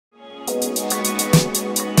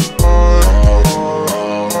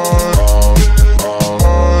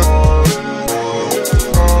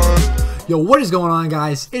Yo, what is going on,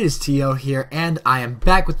 guys? It is Teeohh here, and I am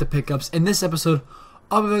back with the pickups. In this episode,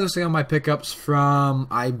 I'll be focusing on my pickups from,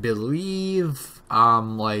 I believe,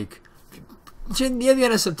 like, near the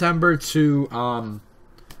end of September to,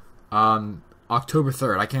 October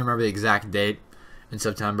 3rd. I can't remember the exact date in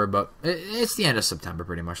September, but it's the end of September,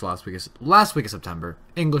 pretty much. Last week of September.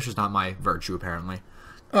 English is not my virtue, apparently.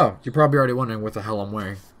 Oh, you're probably already wondering what the hell I'm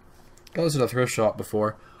wearing. Got this at a thrift shop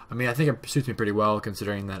before. I mean, I think it suits me pretty well,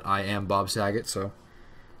 considering that I am Bob Saget, so...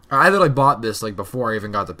 I literally bought this, like, before I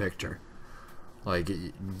even got the picture. Like,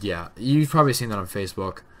 yeah. You've probably seen that on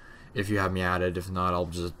Facebook, if you have me added. If not, I'll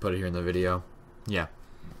just put it here in the video. Yeah.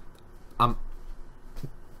 I'm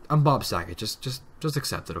Bob Saget. Just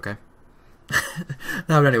accept it, okay?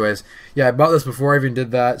 No, but anyways. Yeah, I bought this before I even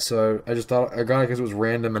did that, so I just thought I got it because it was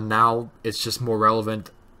random, and now it's just more relevant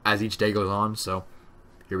as each day goes on, so...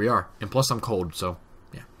 Here we are. And plus, I'm cold, so...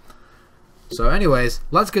 So anyways,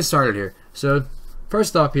 let's get started here. So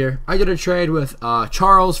first off here, I did a trade with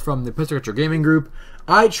Charles from the TGGH Gaming Group.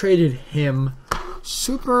 I traded him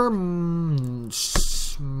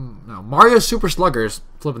Mario Super Sluggers,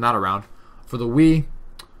 flipping that around, for the Wii.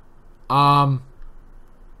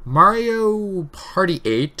 Mario Party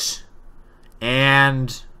 8 and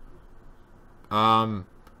Soul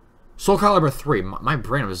Calibur 3. My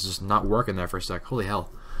brain was just not working there for a sec. Holy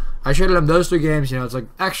hell. I traded him those 3 games, you know, it's like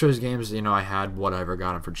extras games, you know, I had whatever,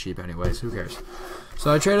 got them for cheap anyways, who cares.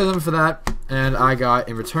 So I traded them for that, and I got,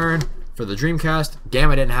 in return, for the Dreamcast,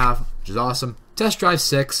 game I didn't have, which is awesome, Test Drive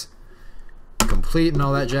 6, complete and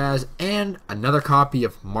all that jazz, and another copy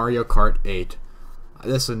of Mario Kart 8.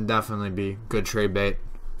 This would definitely be good trade bait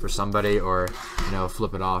for somebody, or, you know,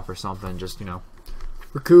 flip it off or something, just, you know,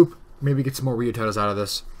 recoup, maybe get some more Wii titles out of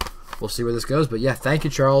this. We'll see where this goes, but yeah, thank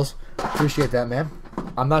you, Charles. Appreciate that, man.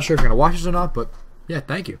 I'm not sure if you're going to watch this or not, but yeah,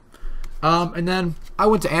 thank you. And then I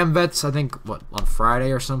went to AmVets, I think, what, on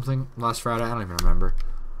Friday or something? Last Friday? I don't even remember.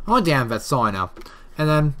 I went to AmVets, that's all I know. And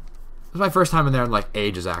then it was my first time in there in like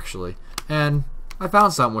ages, actually. And I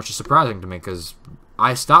found something which is surprising to me because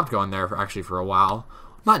I stopped going there for a while.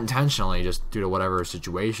 Not intentionally, just due to whatever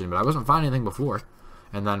situation, but I wasn't finding anything before.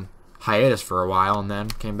 And then hiatus for a while, and then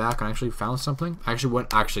came back and actually found something. I actually went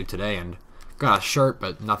today and got a shirt,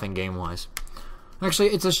 but nothing game-wise. Actually,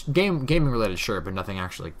 it's a gaming-related shirt, but nothing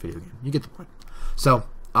actually like video game. You get the point. So,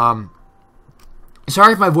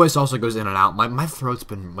 sorry if my voice also goes in and out. My throat's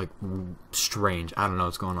been, like, strange. I don't know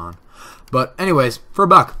what's going on. But, anyways, for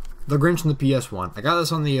 $1, The Grinch from the PS1. I got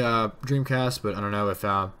this on the Dreamcast, but I don't know if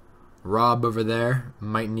Rob over there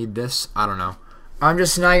might need this. I don't know. I'm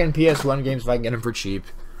just snagging PS1 games if I can get them for cheap.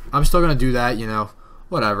 I'm still going to do that, you know.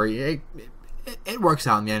 Whatever. It works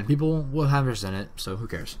out in the end. People will have interest in it, so who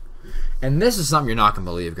cares? And this is something you're not going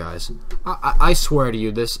to believe, guys. I swear to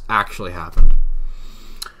you, this actually happened.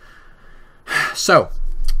 So,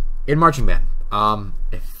 in marching band, a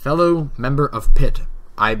fellow member of PIT.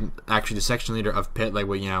 I'm actually the section leader of PIT. Like,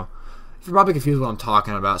 well, you know, you're probably confused what I'm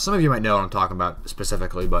talking about. Some of you might know what I'm talking about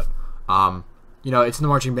specifically, but you know, it's in the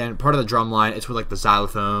marching band, part of the drum line. It's with like the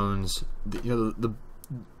xylophones, you know,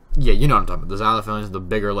 yeah, you know what I'm talking about. The xylophones, the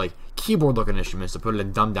bigger like keyboard-looking instruments, to put it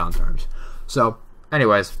in dumbed-down terms. So,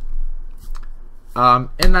 anyways.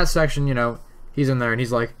 In that section, you know, he's in there and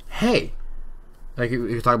he's like, hey, like he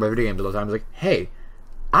was talking about video games all the time. He's like, hey,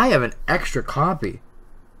 I have an extra copy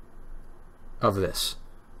of this.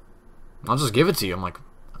 I'll just give it to you. I'm like,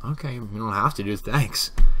 okay, you don't have to, dude,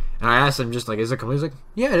 thanks. And I asked him just like, is it complete? He's like,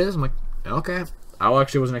 yeah, it is. I'm like, okay. I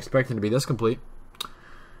actually wasn't expecting to be this complete.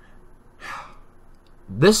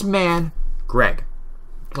 This man, Greg,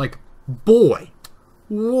 like, boy,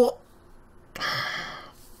 what?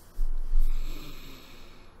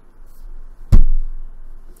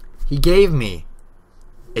 He gave me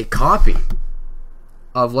a copy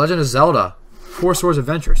of Legend of Zelda 4 Swords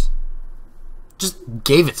Adventures. Just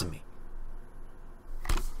gave it to me.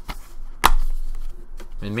 I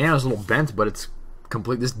mean, man, it was a little bent, but it's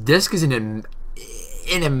complete. This disc is in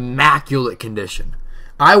immaculate condition.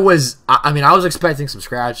 I mean, I was expecting some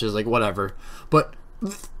scratches, like whatever, but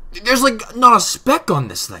there's like not a speck on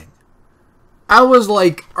this thing. I was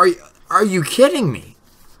like, are you kidding me?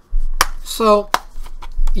 So,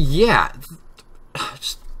 yeah,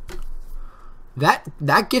 just,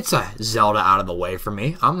 that gets a Zelda out of the way for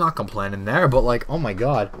me. I'm not complaining there, but like, oh my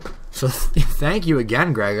god. So thank you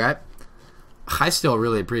again, Greg. I still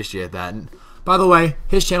really appreciate that. And by the way,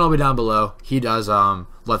 his channel will be down below. He does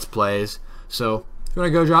Let's Plays. So if you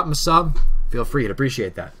want to go drop him a sub, feel free. I'd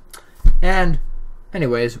appreciate that. And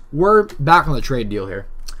anyways, we're back on the trade deal here.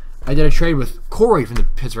 I did a trade with Corey from the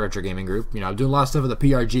TGGH Gaming Group. You know, I'm doing a lot of stuff with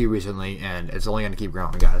the PRG recently, and it's only going to keep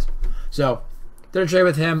growing, guys. So, did a trade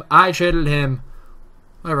with him. I traded him,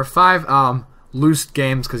 whatever, 5 loose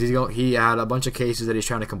games because he had a bunch of cases that he's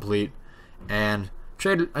trying to complete, and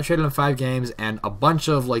I traded him 5 games and a bunch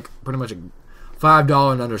of like pretty much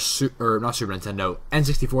 $5 and under not Super Nintendo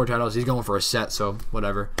N64 titles. He's going for a set, so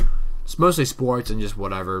whatever. It's mostly sports and just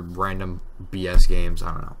whatever random BS games.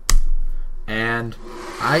 I don't know. And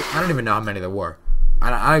I don't even know how many there were.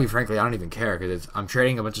 Frankly, I don't even care because I'm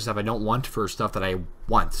trading a bunch of stuff I don't want for stuff that I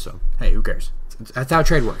want. So hey, who cares? That's how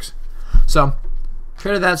trade works. So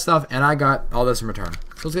traded that stuff and I got all this in return.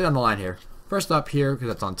 So let's get on the line here. First up here, because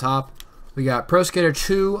that's on top, we got Pro Skater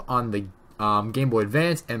 2 on the Game Boy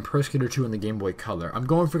Advance and Pro Skater 2 on the Game Boy Color. I'm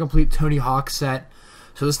going for a complete Tony Hawk set,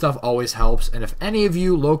 so this stuff always helps. And if any of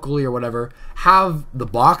you locally or whatever have the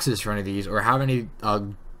boxes for any of these or have any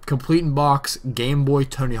complete in box Game Boy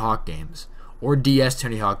Tony Hawk games or DS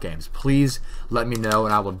Tony Hawk games, please let me know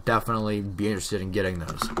and I will definitely be interested in getting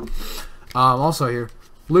those. Also here,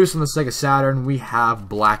 loose on the Sega Saturn, we have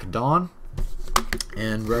Black Dawn.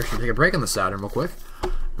 And we're actually going to take a break on the Saturn real quick.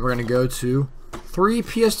 We're going to go to 3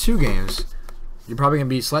 PS2 games. You're probably going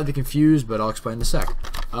to be slightly confused, but I'll explain in a sec.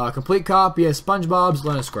 Complete copy of SpongeBob's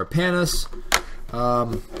Lena Squarepants.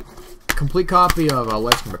 Complete copy of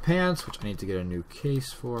Let's Number Pants, which I need to get a new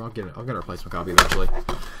case for. I'll get a replacement copy eventually.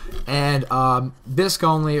 And disc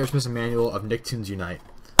only or missing manual of Nicktoons Unite.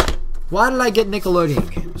 Why did I get Nickelodeon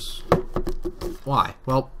games? Why?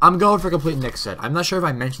 Well, I'm going for a complete Nick set. I'm not sure if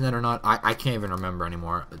I mentioned that or not. I can't even remember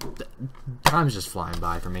anymore. Time's just flying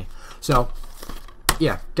by for me. So,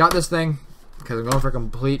 yeah, got this thing because I'm going for a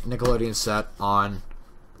complete Nickelodeon set on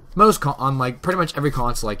like pretty much every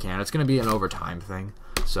console I can. It's going to be an overtime thing.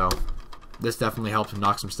 So, this definitely helps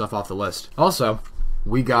knock some stuff off the list. Also,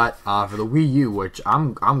 we got for the Wii U, which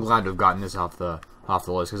I'm glad to have gotten this off the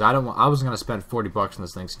list because I wasn't going to spend $40 on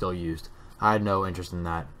this thing still used. I had no interest in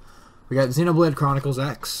that. We got Xenoblade Chronicles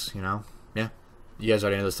X, you know. Yeah. You guys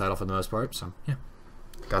already know this title for the most part, so yeah.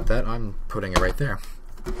 Got that. I'm putting it right there.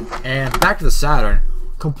 And back to the Saturn.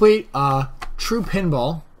 Complete True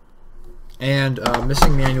Pinball and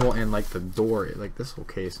missing manual and like the door. Like this whole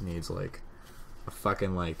case needs like a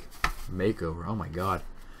fucking like makeover. Oh my god.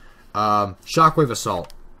 Shockwave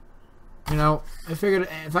Assault. You know, I figured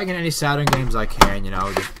if I get any Saturn games I can, you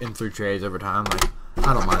know, just in through trades over time, like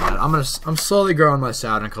I don't mind that. I'm slowly growing my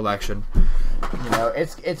Saturn collection. You know,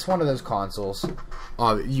 it's one of those consoles.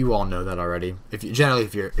 You all know that already. Yeah,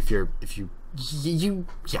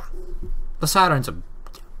 the Saturn's a.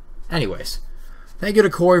 Anyways, thank you to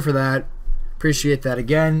Corey for that. Appreciate that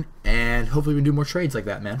again, and hopefully we can do more trades like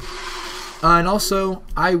that, man. And also,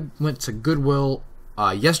 I went to Goodwill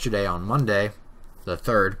yesterday on Monday, the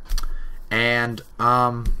 3rd, and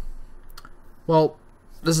well,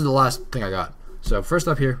 this is the last thing I got. So first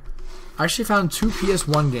up here, I actually found 2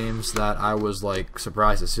 PS1 games that I was like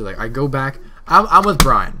surprised to see. Like I go back, I'm with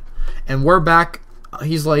Brian, and we're back.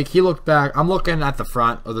 He's like, he looked back. I'm looking at the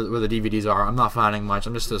front of where the DVDs are. I'm not finding much.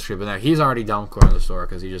 I'm just still scraping there. He's already down the corner of the store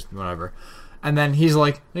because he just whatever. And then he's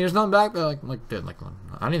like, "There's nothing back there." I'm like, dude, like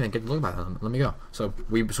I didn't even get to look back. Let me go. So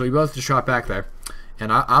we both just shot back there,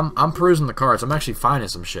 and I'm perusing the cards. I'm actually finding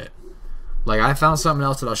some shit. Like I found something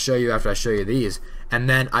else that I'll show you after I show you these. And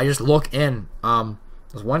then I just look in.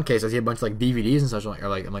 There's one case I see a bunch of like DVDs and such. I'm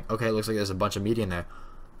like, okay, it looks like there's a bunch of media in there.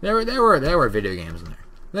 There were video games in there.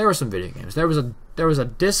 There were some video games. There was a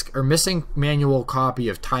disc or missing manual copy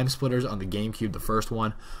of Time Splitters on the GameCube, the first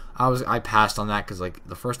one. I passed on that because like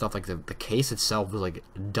the first stuff, like the case itself was like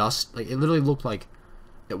dust. Like it literally looked like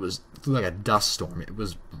it was like a dust storm. It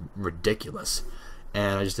was ridiculous,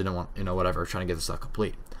 and I just didn't want whatever trying to get this stuff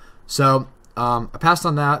complete. So. I passed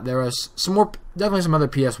on that. There was definitely some other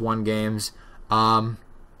PS1 games.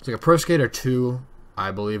 It's like a Pro Skater 2.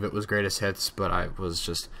 I believe it was Greatest Hits, but it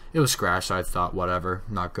was scratched, so I thought, whatever,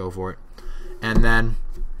 not go for it. And then,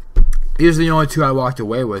 these are the only 2 I walked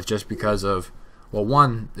away with just because of, well,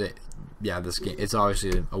 one, this game, it's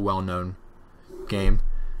obviously a well-known game,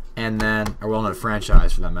 and then, a well-known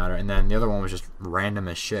franchise for that matter, and then the other one was just random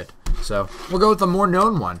as shit. So, we'll go with the more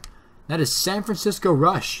known one. That is San Francisco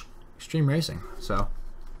Rush. Extreme Racing. So,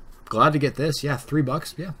 glad to get this. Yeah,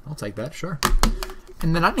 $3. Yeah, I'll take that. Sure.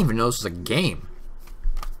 And then I didn't even know this was a game.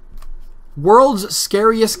 World's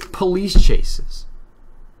Scariest Police Chases.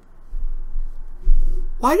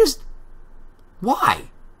 Why?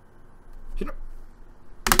 You know,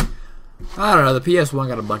 I don't know. The PS1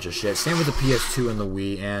 got a bunch of shit. Same with the PS2 and the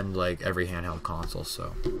Wii and like every handheld console.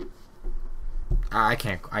 So, I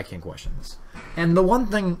can't question this. And the one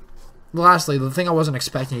thing. Lastly, the thing I wasn't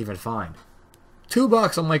expecting to even find.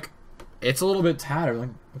 $2, I'm like, it's a little bit tattered.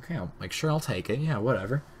 I'm like, okay, sure, I'll take it. Yeah,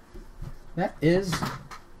 whatever. That is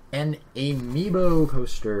An amiibo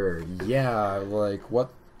coaster. Yeah, like what?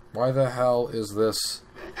 Why the hell is this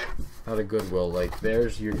at a Goodwill? Like,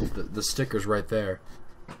 there's the stickers right there.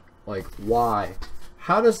 Like, why?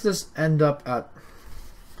 How does this end up at?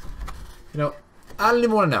 You know, I don't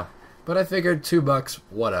even want to know. But I figured $2,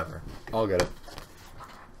 whatever. I'll get it.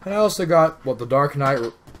 And I also got the Dark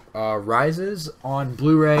Knight Rises on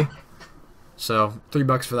Blu-ray. So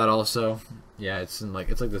 $3 for that also. Yeah, it's like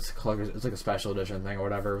this collector's, it's like a special edition thing or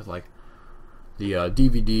whatever with like the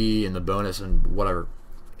DVD and the bonus and whatever.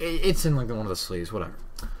 It's in like one of the sleeves, whatever.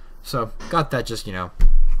 So got that, just, you know.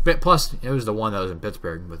 But plus it was the one that was in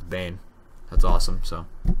Pittsburgh with Bane. That's awesome. So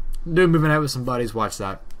dude, moving out with some buddies, watch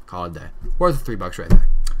that, call it a day. Worth $3 right there.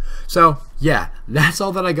 So yeah, that's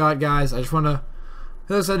all that I got, guys. I just want to,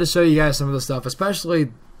 as I said, to show you guys some of the stuff,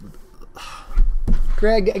 especially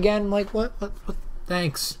Greg again. Like what?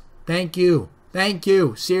 Thanks. Thank you. Thank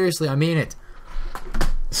you. Seriously, I mean it.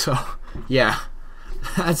 So, yeah.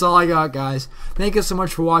 That's all I got, guys. Thank you so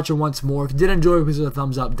much for watching once more. If you did enjoy, please leave a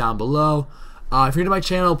thumbs up down below. If you're new to my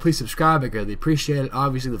channel, please subscribe. I greatly appreciate it.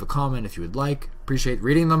 Obviously, leave a comment if you would like. Appreciate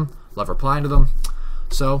reading them. Love replying to them.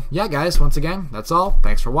 So, yeah, guys. Once again, that's all.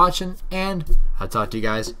 Thanks for watching, and I'll talk to you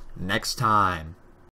guys next time.